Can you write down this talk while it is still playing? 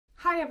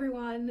Hi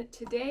everyone!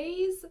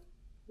 Today's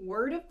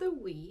word of the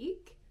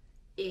week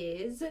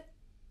is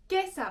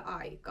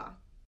kesäaika.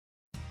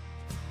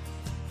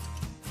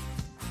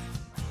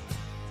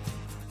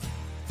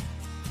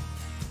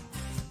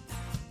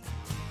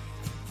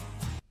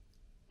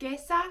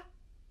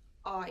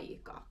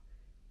 Kesäaika.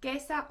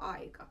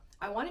 Kesäaika.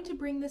 I wanted to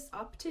bring this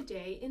up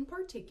today in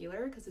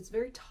particular because it's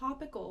very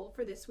topical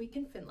for this week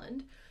in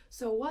Finland.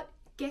 So what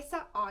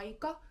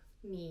kesäaika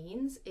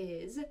means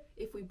is,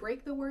 if we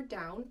break the word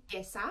down,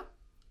 kesä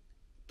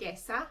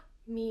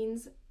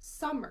means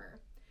summer.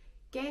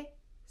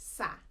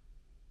 Kesä.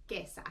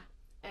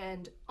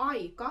 And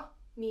aika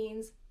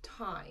means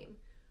time.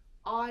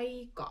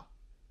 Aika.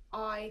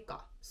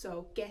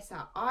 So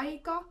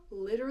kesäaika,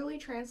 literally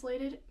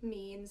translated,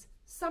 means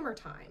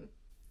summertime.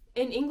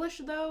 In English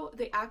though,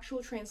 the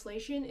actual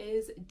translation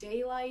is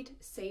daylight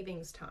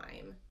savings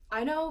time.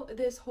 I know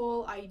this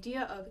whole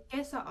idea of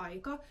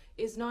kesäaika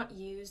is not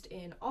used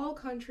in all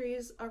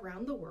countries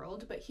around the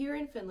world, but here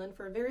in Finland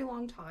for a very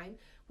long time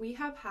we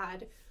have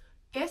had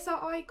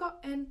kesäaika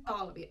and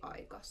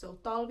talviaika. So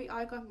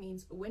talviaika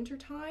means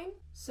wintertime.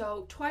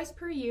 So twice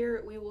per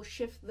year we will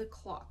shift the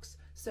clocks.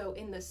 So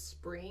in the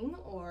spring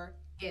or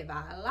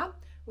keväällä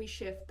we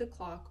shift the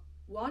clock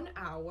 1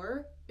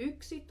 hour,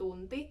 1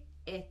 tunti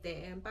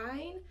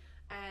eteenpäin,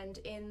 and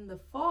in the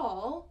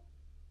fall,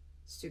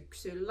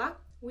 syksyllä,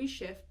 we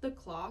shift the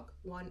clock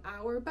 1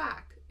 hour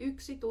back,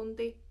 1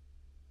 tunti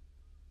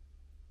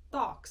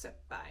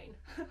taaksepäin.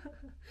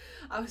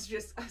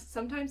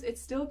 Sometimes it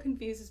still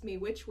confuses me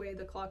which way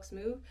the clocks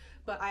move,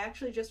 but I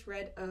actually just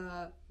read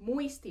a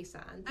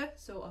muistisääntö,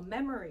 so a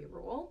memory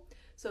rule.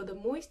 So the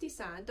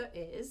muistisääntö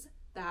is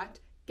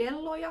that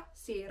kelloja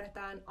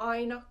siirretään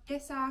aina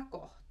kesää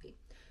kohti.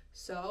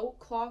 So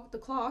the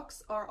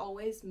clocks are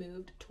always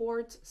moved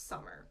towards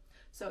summer.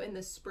 So in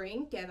the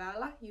spring,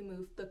 keväällä, you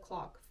move the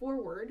clock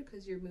forward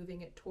because you're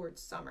moving it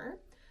towards summer.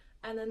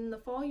 And then in the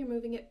fall, you're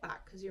moving it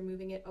back because you're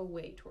moving it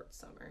away towards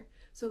summer.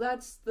 So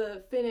that's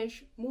the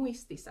Finnish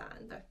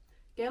muistisääntö.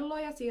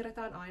 Kelloja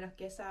siirretään aina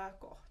kesää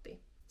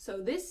kohti.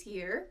 So this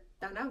year,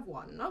 tänä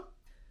vuonna,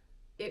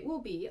 it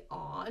will be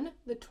on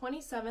the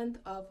 27th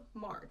of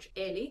March,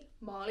 eli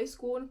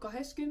maaliskuun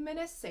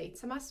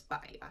 27.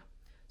 päivä.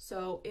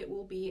 So it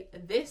will be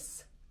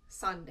this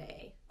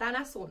Sunday.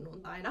 Tänä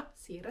sunnuntaina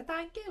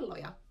siirretään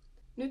kelloja.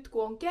 Nyt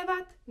kun on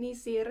kevät, niin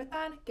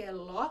siirretään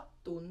kelloa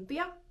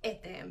tuntia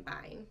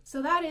eteenpäin.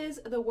 So that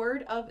is the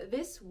word of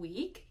this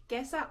week,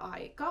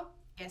 kesäaika.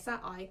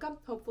 Kesäaika.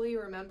 Hopefully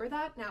you remember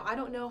that. Now I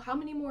don't know how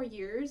many more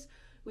years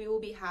we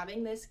will be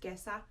having this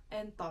kesä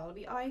and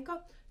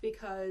talviaika,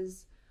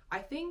 because I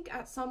think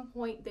at some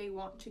point they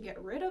want to get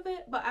rid of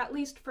it, but at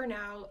least for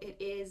now it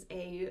is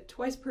a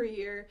twice per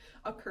year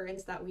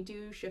occurrence that we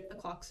do shift the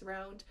clocks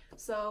around.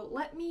 So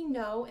let me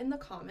know in the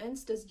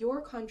comments, does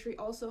your country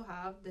also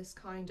have this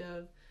kind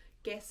of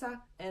kesä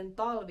and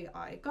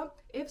talviaika?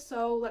 If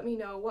so, let me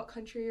know what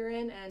country you're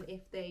in and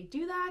if they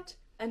do that.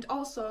 And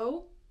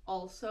also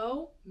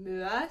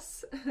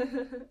myös,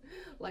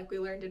 like we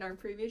learned in our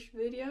previous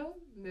video,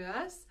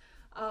 myös,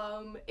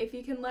 if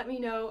you can let me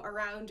know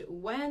around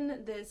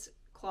when this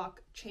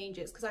clock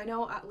changes, because I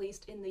know at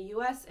least in the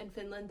US and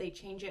Finland they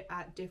change it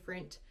at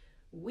different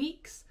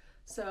weeks.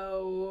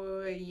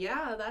 So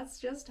yeah, that's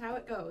just how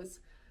it goes.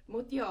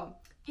 Mut joo,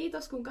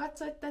 kiitos kun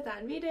katsoitte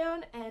tämän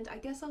videon, and I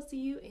guess I'll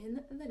see you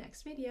in the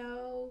next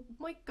video.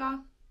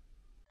 Moikka!